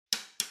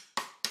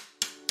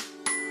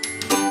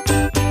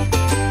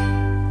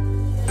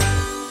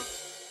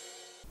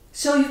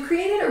So you've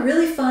created a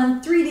really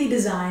fun 3D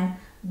design,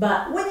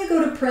 but when you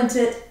go to print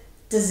it,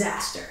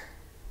 disaster.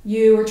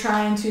 You were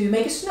trying to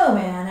make a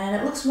snowman and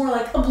it looks more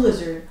like a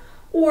blizzard,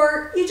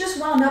 or you just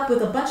wound up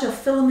with a bunch of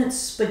filament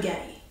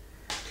spaghetti.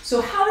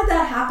 So how did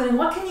that happen and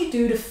what can you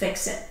do to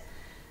fix it?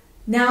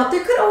 Now,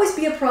 there could always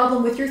be a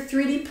problem with your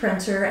 3D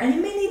printer and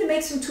you may need to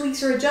make some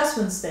tweaks or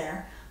adjustments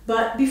there.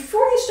 But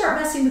before you start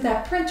messing with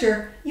that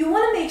printer, you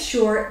want to make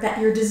sure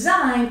that your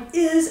design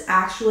is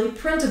actually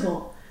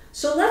printable.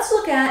 So let's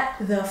look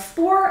at the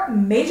 4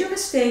 major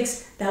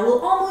mistakes that will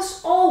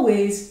almost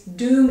always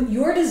doom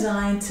your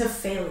design to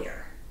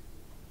failure.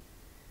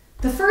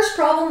 The first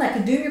problem that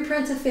could doom your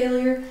print to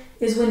failure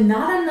is when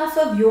not enough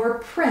of your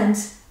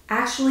print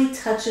actually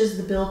touches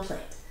the build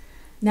plate.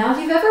 Now, if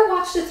you've ever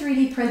watched a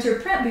 3D printer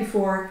print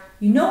before,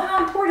 you know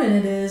how important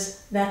it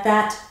is that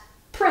that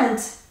print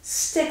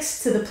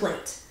sticks to the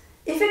plate.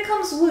 If it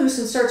comes loose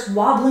and starts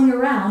wobbling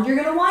around,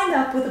 you're going to wind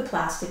up with a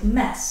plastic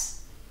mess.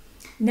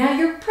 Now,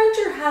 your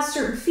printer has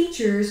certain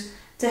features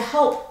to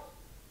help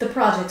the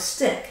project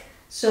stick.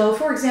 So,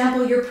 for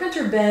example, your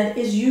printer bed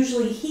is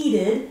usually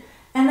heated,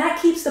 and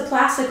that keeps the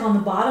plastic on the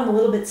bottom a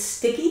little bit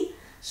sticky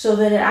so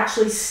that it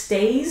actually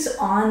stays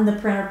on the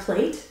printer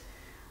plate.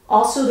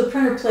 Also, the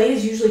printer plate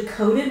is usually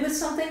coated with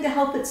something to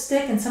help it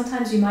stick, and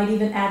sometimes you might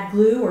even add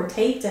glue or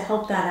tape to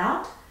help that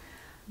out.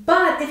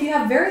 But if you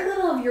have very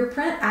little of your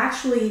print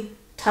actually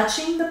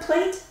touching the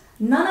plate,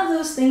 none of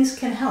those things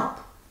can help.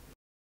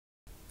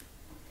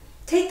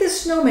 Take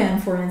this snowman,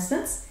 for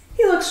instance.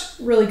 He looks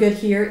really good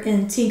here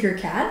in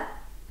Tinkercad.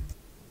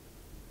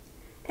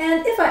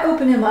 And if I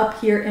open him up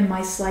here in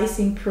my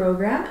slicing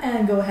program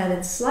and go ahead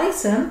and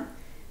slice him,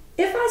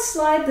 if I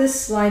slide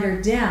this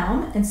slider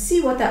down and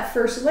see what that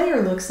first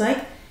layer looks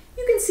like,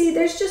 you can see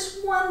there's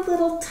just one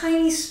little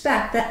tiny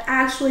speck that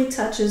actually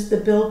touches the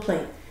build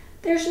plate.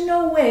 There's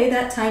no way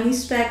that tiny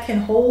speck can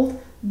hold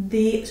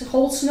the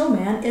whole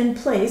snowman in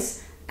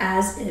place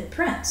as it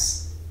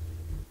prints.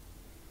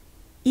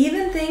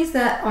 Even things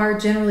that are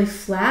generally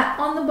flat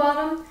on the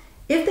bottom,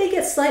 if they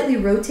get slightly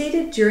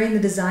rotated during the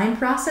design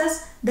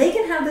process, they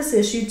can have this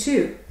issue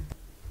too.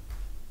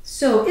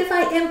 So if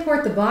I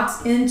import the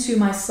box into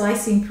my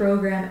slicing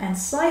program and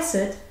slice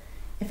it,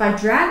 if I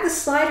drag the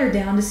slider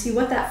down to see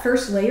what that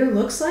first layer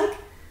looks like,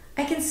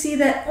 I can see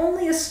that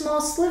only a small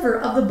sliver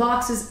of the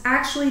box is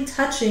actually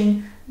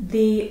touching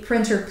the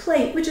printer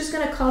plate, which is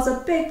going to cause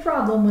a big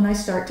problem when I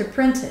start to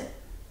print it.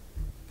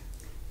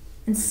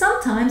 And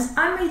sometimes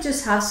I may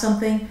just have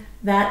something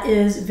that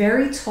is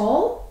very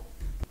tall,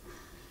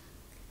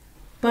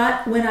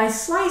 but when I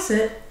slice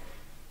it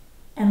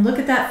and look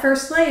at that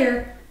first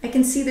layer, I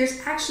can see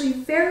there's actually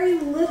very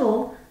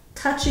little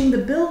touching the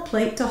build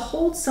plate to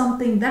hold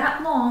something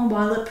that long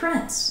while it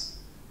prints.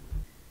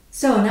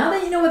 So now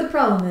that you know what the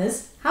problem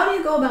is, how do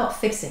you go about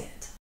fixing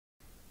it?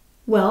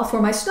 Well,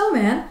 for my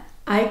snowman,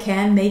 I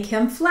can make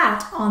him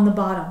flat on the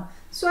bottom.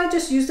 So I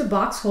just used a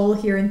box hole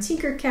here in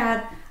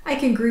Tinkercad. I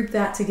can group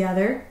that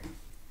together.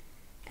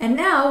 And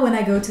now when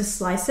I go to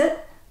slice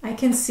it, I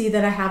can see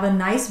that I have a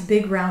nice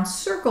big round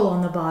circle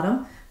on the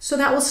bottom, so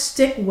that will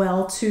stick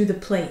well to the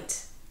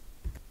plate.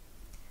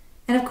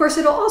 And of course,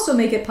 it'll also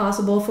make it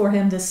possible for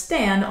him to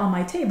stand on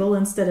my table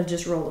instead of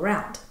just roll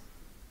around.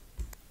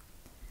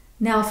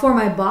 Now for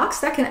my box,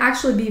 that can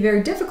actually be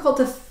very difficult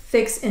to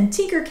fix in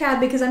Tinkercad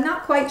because I'm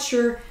not quite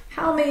sure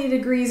how many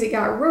degrees it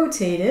got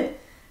rotated.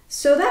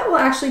 So that will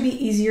actually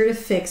be easier to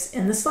fix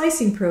in the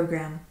slicing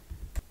program.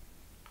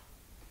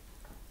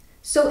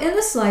 So in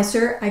the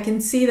slicer, I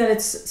can see that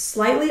it's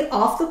slightly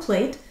off the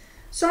plate.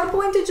 So I'm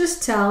going to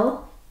just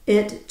tell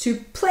it to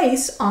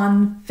place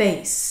on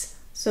face.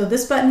 So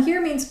this button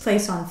here means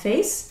place on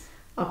face.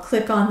 I'll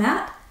click on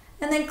that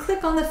and then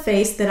click on the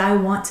face that I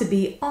want to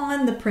be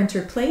on the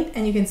printer plate,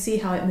 and you can see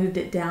how it moved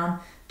it down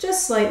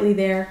just slightly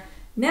there.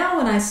 Now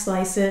when I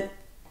slice it,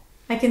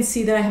 I can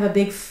see that I have a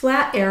big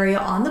flat area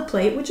on the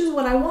plate, which is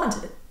what I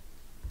wanted.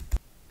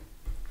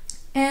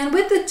 And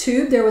with the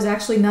tube, there was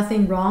actually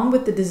nothing wrong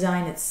with the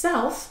design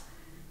itself,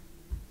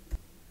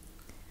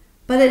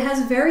 but it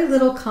has very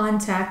little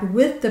contact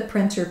with the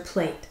printer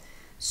plate.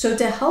 So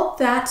to help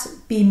that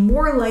be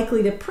more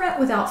likely to print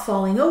without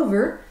falling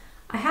over,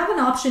 I have an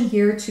option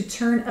here to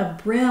turn a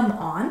brim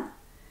on.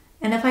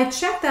 And if I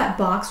check that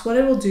box, what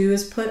it will do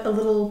is put a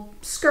little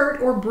skirt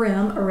or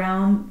brim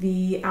around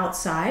the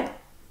outside,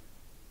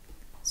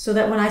 so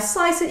that when I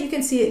slice it, you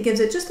can see it gives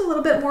it just a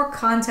little bit more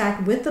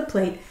contact with the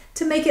plate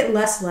to make it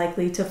less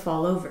likely to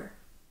fall over.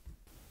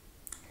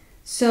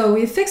 So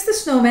we've fixed the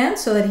snowman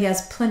so that he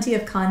has plenty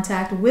of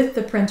contact with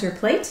the printer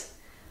plate.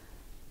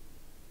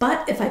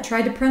 But if I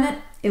tried to print it,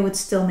 it would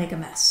still make a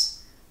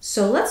mess.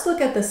 So let's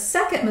look at the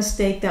second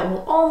mistake that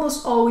will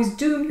almost always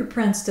doom your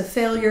prints to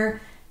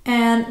failure,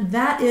 and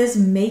that is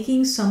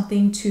making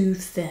something too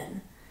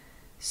thin.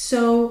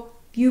 So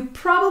you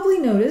probably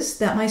noticed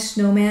that my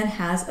snowman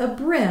has a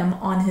brim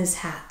on his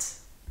hat.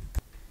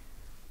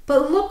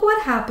 But look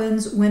what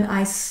happens when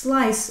I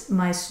slice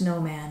my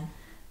snowman.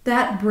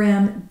 That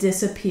brim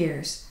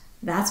disappears.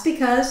 That's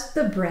because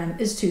the brim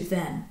is too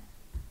thin.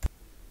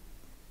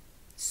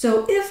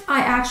 So if I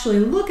actually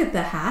look at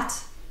the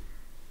hat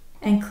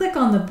and click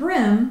on the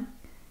brim,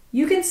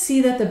 you can see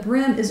that the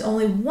brim is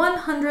only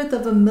 1/100th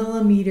of a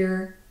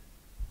millimeter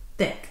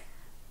thick.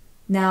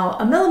 Now,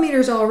 a millimeter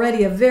is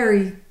already a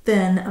very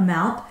thin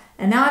amount,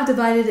 and now I've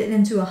divided it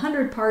into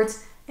 100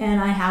 parts,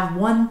 and I have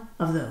one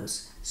of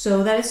those.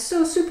 So that is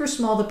so super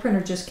small, the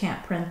printer just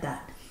can't print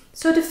that.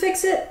 So to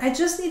fix it, I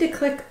just need to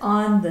click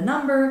on the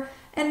number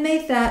and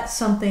make that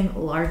something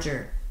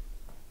larger.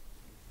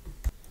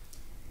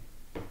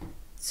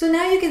 So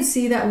now you can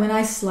see that when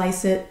I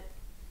slice it,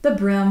 the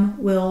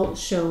brim will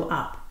show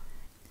up.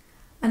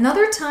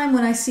 Another time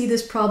when I see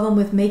this problem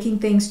with making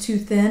things too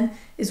thin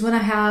is when I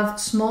have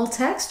small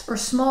text or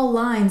small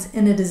lines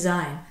in a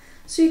design.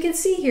 So you can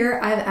see here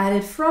I've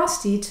added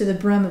Frosty to the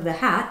brim of the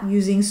hat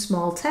using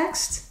small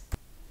text.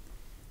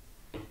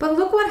 But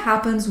look what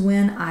happens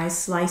when I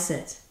slice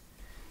it.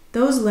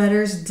 Those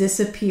letters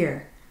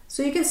disappear.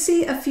 So you can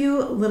see a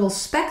few little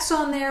specks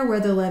on there where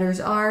the letters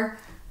are,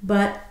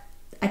 but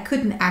I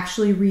couldn't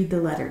actually read the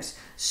letters.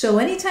 So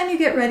anytime you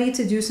get ready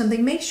to do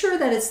something, make sure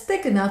that it's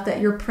thick enough that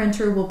your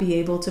printer will be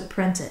able to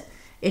print it.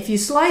 If you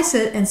slice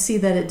it and see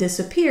that it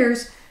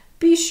disappears,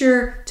 be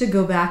sure to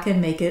go back and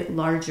make it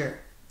larger.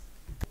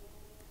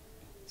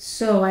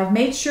 So I've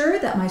made sure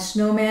that my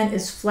snowman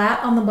is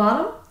flat on the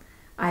bottom.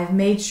 I've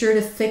made sure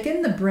to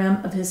thicken the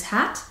brim of his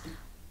hat,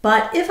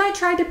 but if I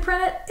tried to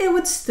print it, it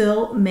would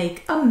still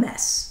make a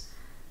mess.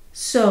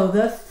 So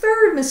the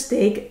third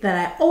mistake that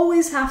I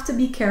always have to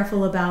be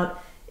careful about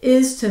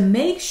is to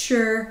make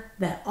sure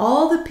that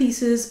all the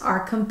pieces are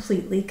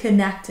completely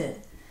connected.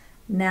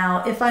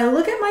 Now, if I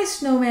look at my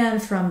snowman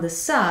from the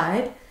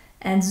side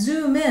and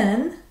zoom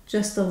in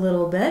just a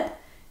little bit,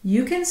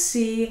 you can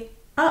see,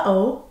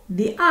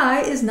 the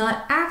eye is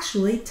not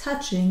actually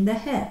touching the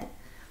head.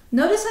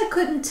 Notice I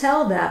couldn't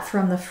tell that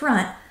from the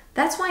front.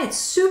 That's why it's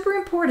super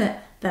important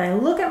that I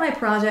look at my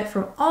project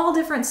from all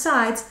different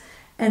sides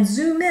and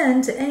zoom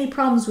in to any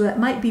problems that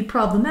might be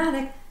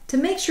problematic to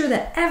make sure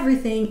that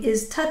everything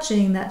is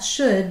touching that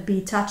should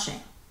be touching.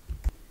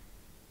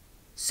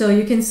 So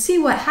you can see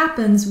what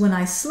happens when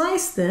I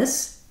slice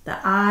this. The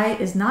eye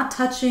is not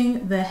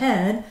touching the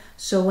head,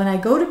 so when I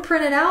go to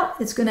print it out,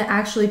 it's going to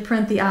actually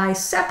print the eye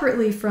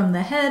separately from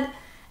the head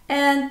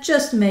and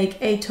just make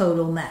a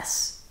total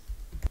mess.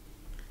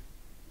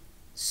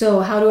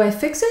 So how do I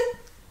fix it?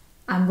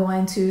 I'm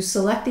going to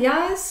select the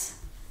eyes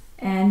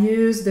and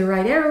use the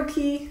right arrow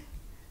key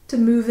to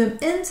move them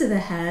into the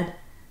head.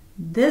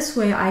 This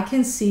way I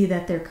can see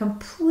that they're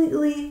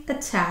completely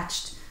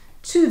attached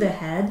to the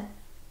head.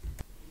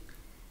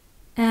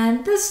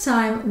 And this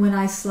time when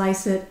I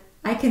slice it,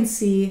 I can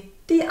see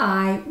the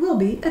eye will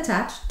be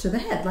attached to the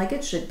head like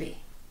it should be.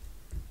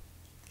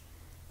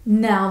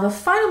 Now, the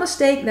final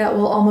mistake that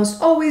will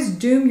almost always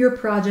doom your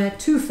project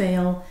to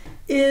fail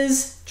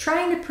is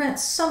trying to print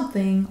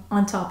something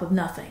on top of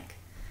nothing.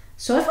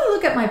 So if I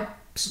look at my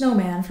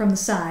snowman from the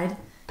side,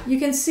 you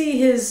can see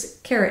his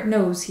carrot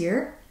nose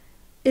here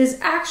is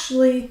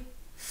actually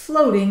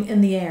floating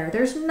in the air.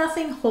 There's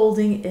nothing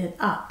holding it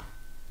up.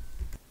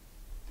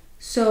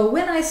 So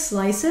when I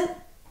slice it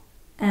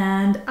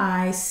and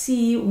I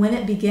see when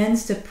it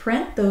begins to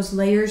print those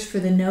layers for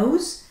the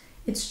nose,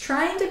 it's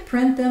trying to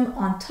print them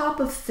on top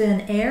of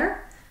thin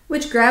air,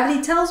 which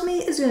gravity tells me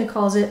is going to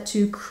cause it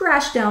to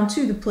crash down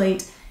to the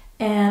plate,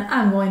 and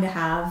I'm going to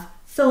have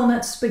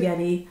filament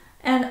spaghetti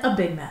and a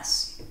big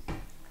mess.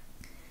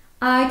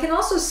 I can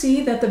also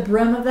see that the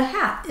brim of the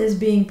hat is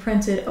being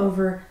printed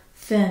over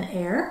thin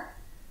air.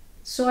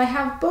 So I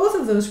have both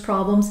of those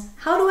problems.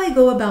 How do I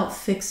go about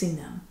fixing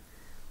them?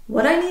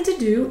 What I need to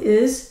do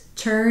is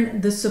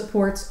turn the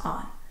supports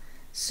on.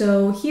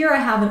 So here I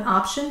have an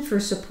option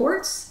for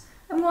supports.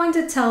 I'm going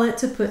to tell it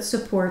to put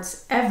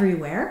supports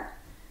everywhere.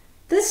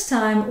 This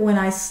time when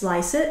I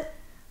slice it,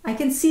 I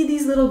can see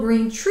these little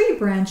green tree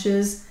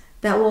branches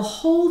that will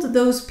hold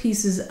those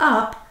pieces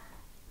up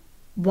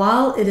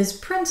while it is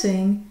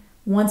printing.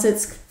 Once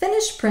it's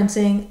finished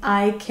printing,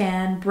 I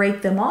can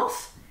break them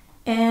off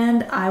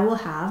and I will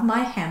have my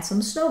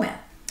handsome snowman.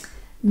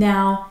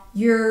 Now,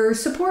 your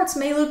supports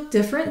may look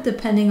different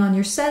depending on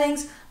your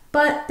settings,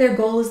 but their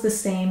goal is the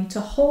same, to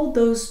hold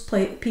those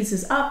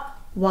pieces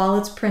up while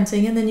it's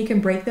printing, and then you can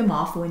break them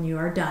off when you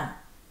are done.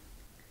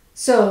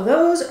 So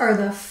those are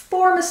the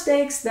 4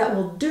 mistakes that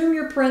will doom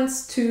your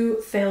prints to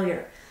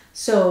failure.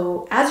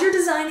 So as you're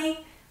designing,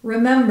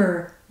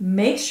 remember,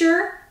 make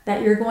sure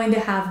that you're going to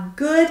have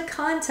good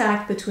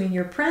contact between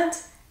your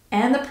print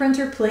and the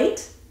printer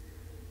plate.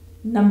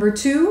 Number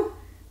 2,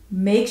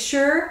 make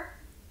sure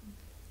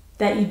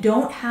that you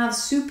don't have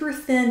super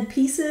thin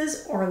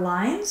pieces or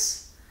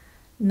lines.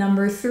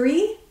 Number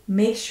 3,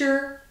 make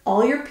sure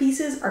all your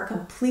pieces are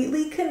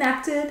completely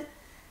connected.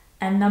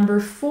 And number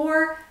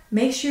 4,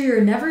 make sure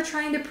you're never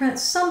trying to print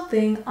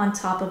something on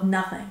top of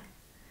nothing.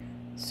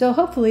 So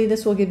hopefully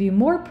this will give you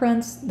more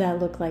prints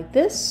that look like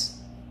this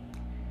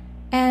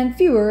and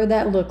fewer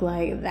that look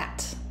like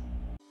that.